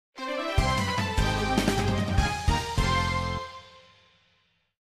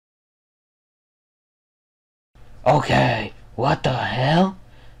Okay, what the hell?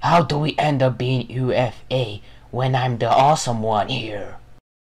 How do we end up being UFA when I'm the awesome one here?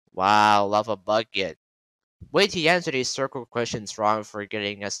 Wow, lava bucket. Wait till you answer these circle questions wrong for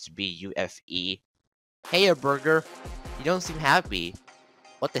getting us to be UFE. Hey, a burger. You don't seem happy.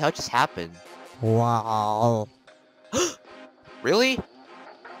 What the hell just happened? Wow. Really?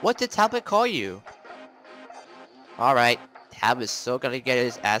 What did Tablet call you? Alright, Tab is so gonna get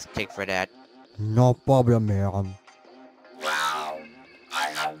his ass kicked for that. No problem, man. Wow, I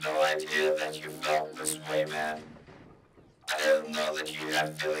had no idea that you felt this way, man. I didn't know that you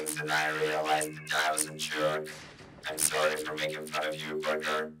had feelings and I realized that I was a jerk. I'm sorry for making fun of you,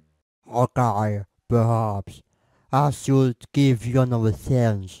 Burger. Okay, perhaps I should give you another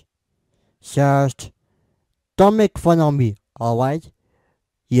chance. Just don't make fun of me, alright?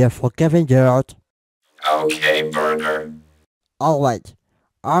 You're forgiven, Gerald. Okay, Burger. Alright,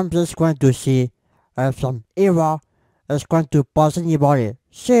 I'm just going to see if some evil is going to buzz anybody.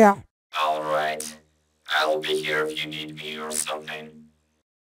 See ya! Alright. I'll be here if you need me or something.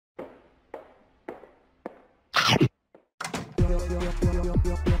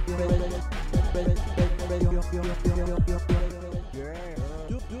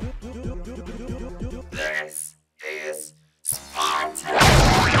 This is Sparta.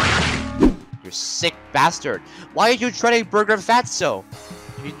 You sick bastard! Why are you treating Burger Fatso?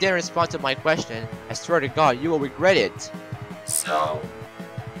 If you didn't respond to my question, I swear to God, you will regret it. So,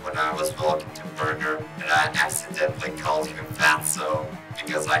 when I was walking to Burger, and I accidentally called him Fatso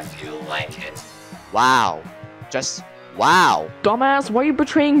because I feel like it. Wow. Just wow. Dumbass, why are you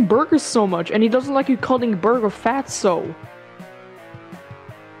betraying Burger so much? And he doesn't like you calling Burger Fatso.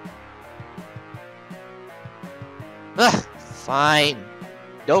 Ugh, fine.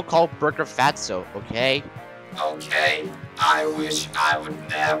 Don't call Burger Fatso, okay? Okay, I wish I would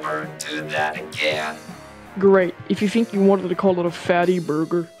never do that again. Great, if you think you wanted to call it a fatty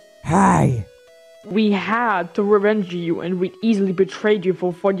burger. Hey! We had to revenge you and we easily betrayed you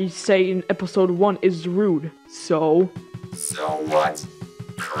for what you say in episode 1 is rude. So, So what?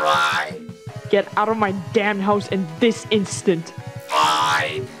 Cry? get out of my damn house in this instant.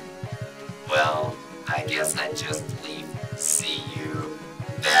 Fine. Well, I guess I just leave. See you.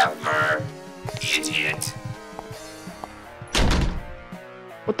 Never. Idiot.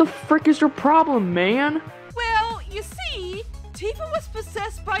 What the frick is your problem, man? Well, you see, Tifa was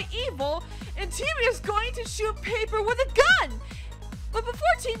possessed by evil, and Tifa is going to shoot Paper with a gun. But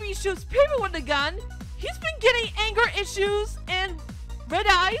before Tifa shoots Paper with a gun, he's been getting anger issues and red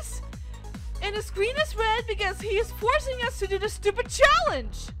eyes. And the screen is red because he is forcing us to do the stupid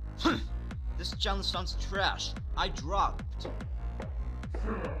challenge. This challenge sounds trash. I dropped.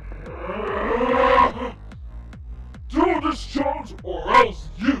 Do this challenge or else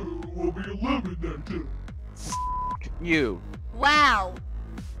you will be eliminated. You. Wow.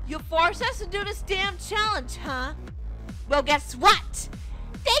 You forced us to do this damn challenge, huh? Well, guess what?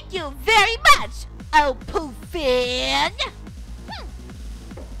 Thank you very much, oh Poofin!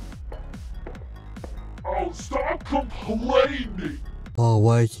 Oh, stop complaining.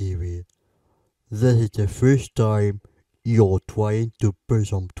 Alright, TV. This is the first time you're trying to put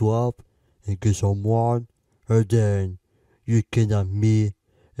some trap into someone, and then you kidnap me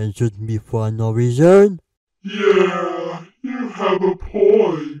and shoot me for no reason? Yeah, you have a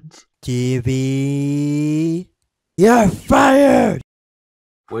point. TV, you're fired!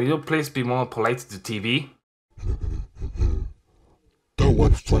 Will you please be more polite to TV? That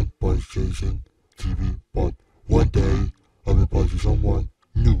was fun by chasing TV, but one day I will buy someone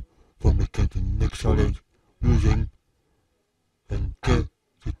new for making the next challenge using and get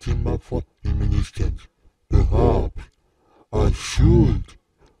the team up for eliminations. Perhaps I should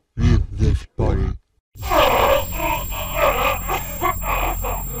leave this party.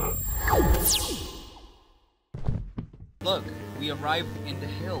 Look, we arrived in the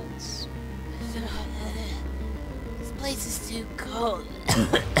hills. This place is too cold.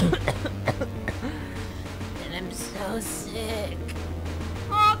 And I'm so sick.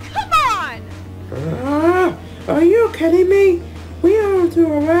 Oh, come on! Are you kidding me? We are to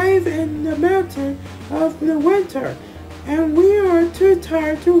arrive in the mountain of the winter, and we are too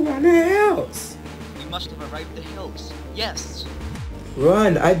tired to run else. We must have arrived the hills. Yes.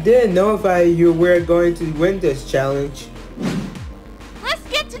 Run! I didn't know if you were going to win this challenge. Let's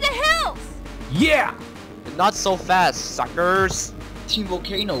get to the hills! Yeah! Not so fast, suckers! Team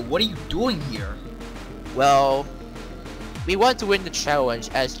Volcano, what are you doing here? Well, we want to win the challenge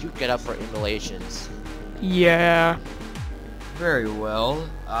as you get up for emulations. Yeah. Very well.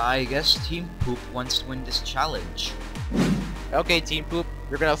 I guess Team Poop wants to win this challenge. Okay, Team Poop,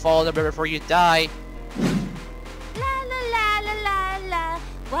 you're gonna fall in the river before you die.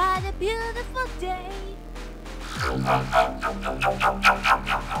 beautiful day.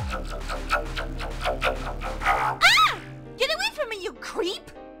 Ah! Get away from me, you creep!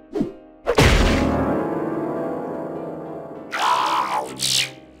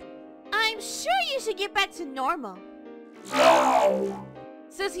 Ouch! I'm sure you should get back to normal. No!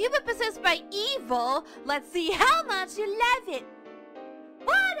 Since you've been possessed by evil, let's see how much you love it.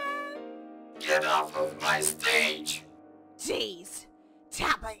 Water! Get off of my stage. Jeez,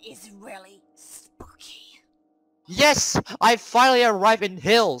 Tablet is really spooky. Yes! I finally arrived in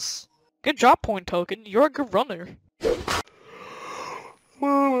Hills! Good job, Point Token. You're a good runner.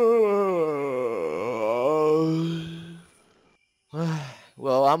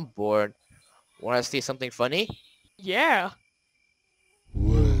 Well, I'm bored. Wanna see something funny? Yeah.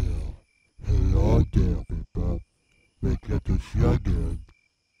 Well, hello there, people. We're glad to see you again.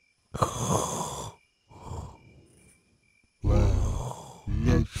 Well,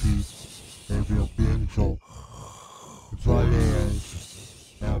 let's see if you're being so valiant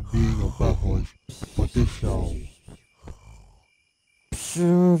and being a bad host for this show.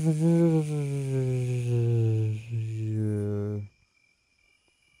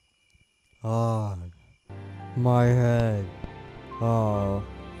 Ah, my head. Oh,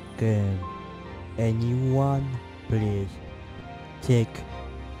 can anyone please take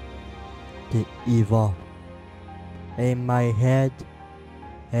the evil in my head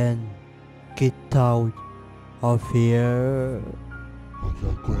and get out of here? As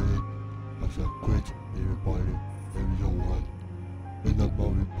a great everybody, everyone, and I'm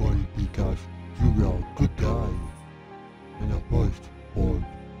everybody because you are a good guy. And I first born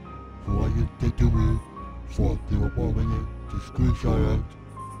for what you did to me, for the moment to screenshot it,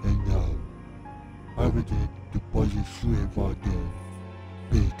 and now everything to push it through again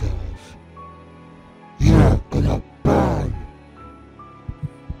because you're gonna burn.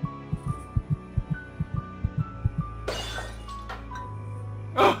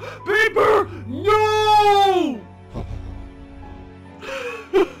 Paper! No!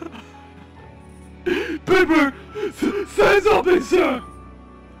 Paper! Say something, sir!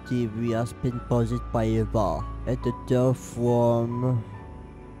 TV has been possessed by evil at the death from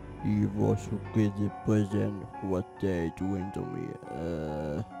evil secret prison. What they doing to me?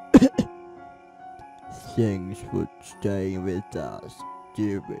 Thanks for staying with us,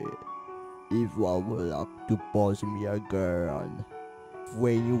 TV. Evil will have to possess me again.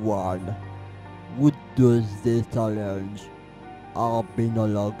 When you won, would does this challenge? I'll be no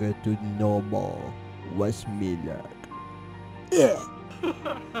longer to normal. What's me like? Yeah.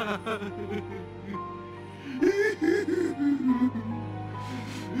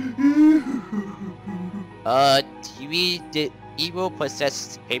 TV, did evil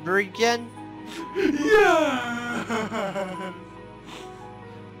possess paper again? Yeah!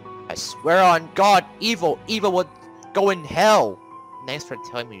 I swear on God, evil would go in hell! Thanks for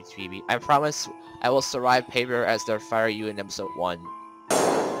telling me, TV. I promise I will survive paper as they fire you in episode 1.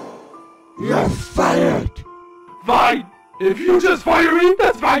 You're fired! Fine! If you just fire me,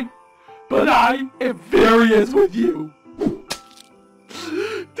 that's fine! But I am furious with you!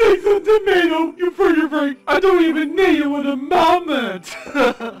 Take the tomato, you freaking freak! I don't even need you in a moment!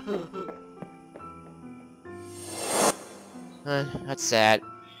 That's sad.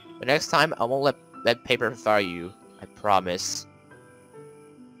 But next time, I won't let paper fire you. I promise.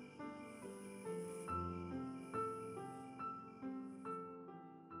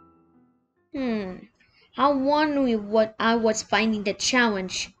 I wonder what I was finding the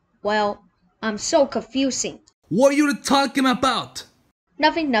challenge. Well, I'm so confusing. What are you talking about?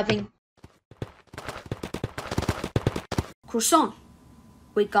 Nothing. Croissant,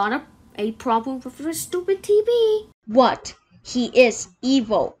 we got a problem with the stupid TV. What? He is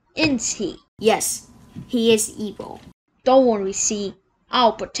evil, isn't he? Yes, he is evil. Don't worry, see.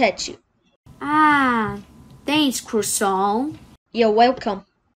 I'll protect you. Ah, thanks, Croissant. You're welcome.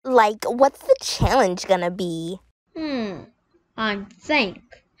 Like, what's the challenge gonna be? I think.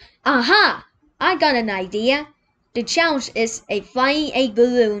 Aha! I got an idea. The challenge is flying a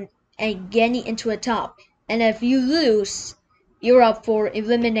balloon and getting into a top. And if you lose, you're up for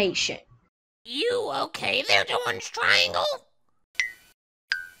elimination. You okay there, Orange Triangle?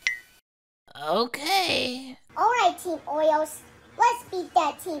 Okay. Alright, Team Oreos. Let's beat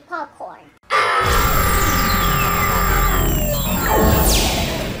that Team Popcorn.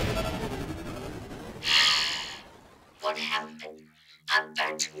 What happened? I'm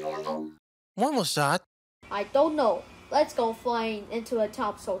back to normal. When was that? I don't know. Let's go flying into a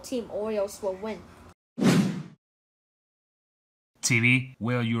top so Team Oreos will win. TV,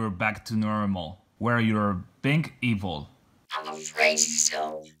 well, you're back to normal, where you're being evil. I'm afraid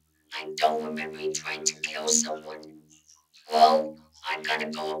so. I don't remember you trying to kill someone. Well, I gotta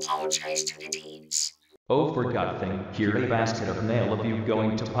go apologize to the teams. Oh, for God thing, here's a basket of mail of you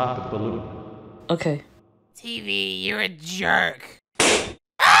going to pop the balloon. Okay. TV, you're a jerk.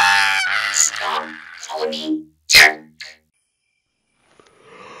 Stop calling me jerk.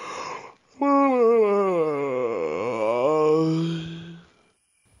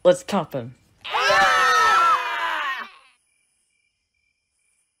 Let's top him.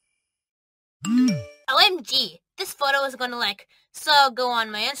 OMG, this photo is gonna go on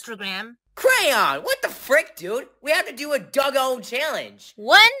my Instagram. Crayon, what the frick, dude? We have to do a doggo challenge.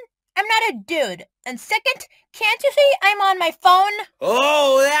 One, I'm not a dude. And second, can't you see I'm on my phone?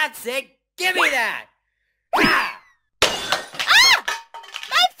 Oh, that's it. Give me that. Ah!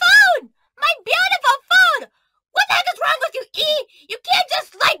 My phone! My beautiful phone! What the heck is wrong with you, E? You can't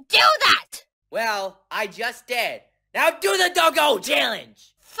just, do that! Well, I just did. Now do the doggo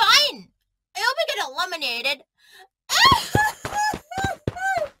challenge. Fine. I hope I get eliminated.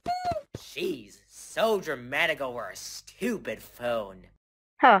 Jeez, so dramatic over a stupid phone.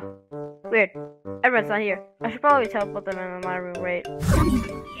 Huh. Weird. Everyone's not here. I should probably teleport them in my room, right?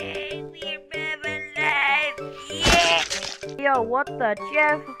 Yo, what the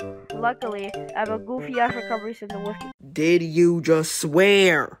Jeff? Luckily, I have a goofy ass recovery since the whiskey. Did you just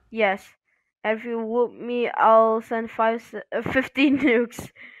swear? Yes. And if you whoop me, I'll send 15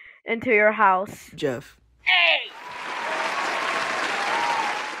 nukes into your house. Jeff. Hey!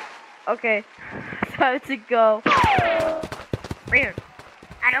 Okay. Time to go. Weird.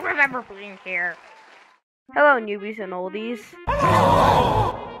 I don't remember being here. Hello, newbies and oldies.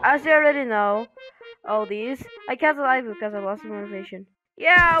 As you already know, oldies, I canceled live because I lost motivation.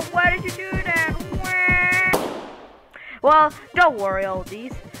 Yeah, why did you do that? Well, don't worry,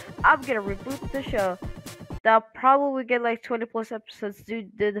 oldies. I'm gonna reboot the show. That'll probably get 20 plus episodes due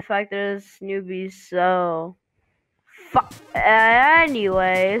to the fact there's newbies, so...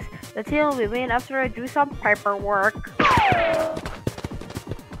 Anyways, the team will be made after I do some paperwork.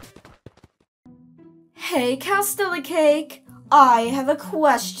 Hey, Castella Cake, I have a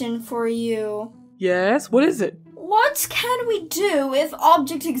question for you. Yes, what is it? What can we do if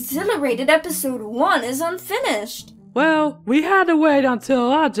Object Accelerated Episode 1 is unfinished? Well, we had to wait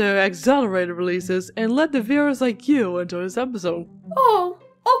until after Accelerated releases and let the viewers like you enjoy this episode. Oh,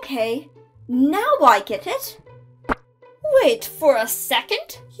 okay. Now I get it. Wait for a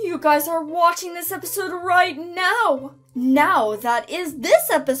second. You guys are watching this episode right now. Now that is this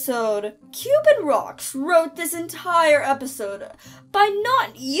episode. Cuban Rocks wrote this entire episode by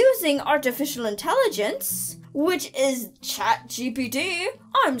not using artificial intelligence, which is ChatGPT.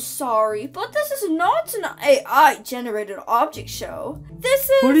 I'm sorry, but this is not an AI-generated object show. This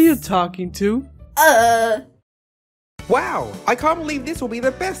is... What are you talking to? Wow, I can't believe this will be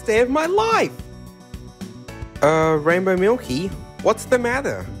the best day of my life! Rainbow Milky, what's the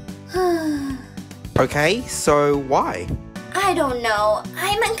matter? Okay, so why? I don't know.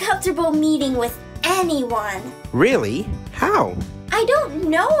 I'm uncomfortable meeting with anyone. Really? How? I don't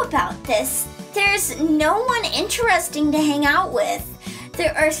know about this. There's no one interesting to hang out with.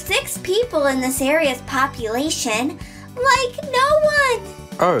 There are 6 people in this area's population. No one!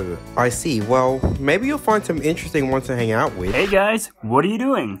 Oh, I see. Well, maybe you'll find some interesting ones to hang out with. Hey guys, what are you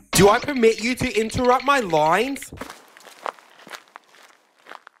doing? Do I permit you to interrupt my lines?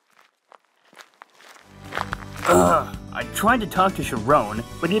 I tried to talk to Sharon,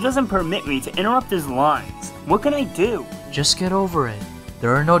 but he doesn't permit me to interrupt his lines. What can I do? Just get over it.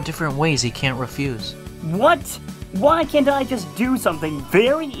 There are no different ways he can't refuse. What? Why can't I just do something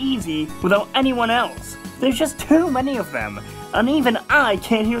very easy without anyone else? There's just too many of them, and even I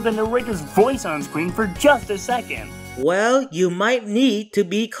can't hear the narrator's voice on screen for just a second. Well, you might need to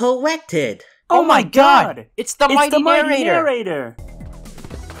be corrected. Oh my god! It's the mighty narrator!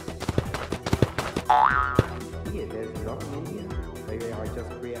 Yeah, there's nothing in here. Maybe I just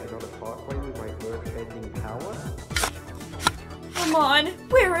create another pathway with my earth-bending power? Come on,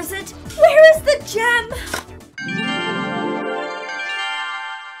 where is it? Where is the gem?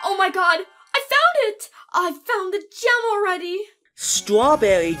 Oh my god, I found it! I found the gem already!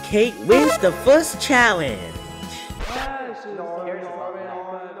 Strawberry Cake wins the first challenge.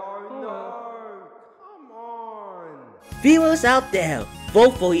 Viewers out there,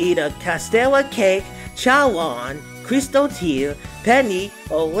 vote for either Castella Cake, Chawan, Crystal Tear, Penny,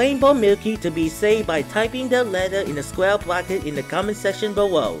 or Rainbow Milky to be saved by typing their letter in the square bracket in the comment section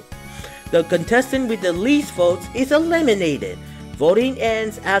below. The contestant with the least votes is eliminated. Voting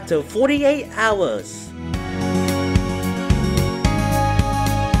ends after 48 hours.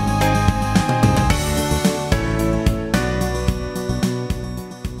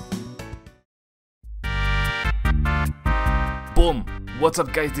 Boom! What's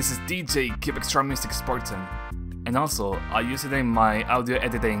up guys, this is DJCubixTronMusicSpartan. And also, I use it in my audio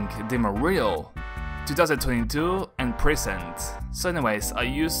editing demo reel 2022 and present. So anyways, I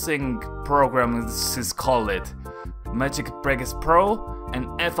using programs called it MAGIX Pro and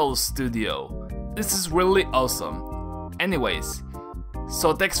FL Studio. This is really awesome. Anyways,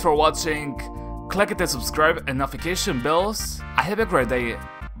 so thanks for watching. Click the subscribe and notification bells. I have a great day.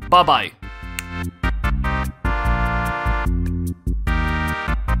 Bye bye.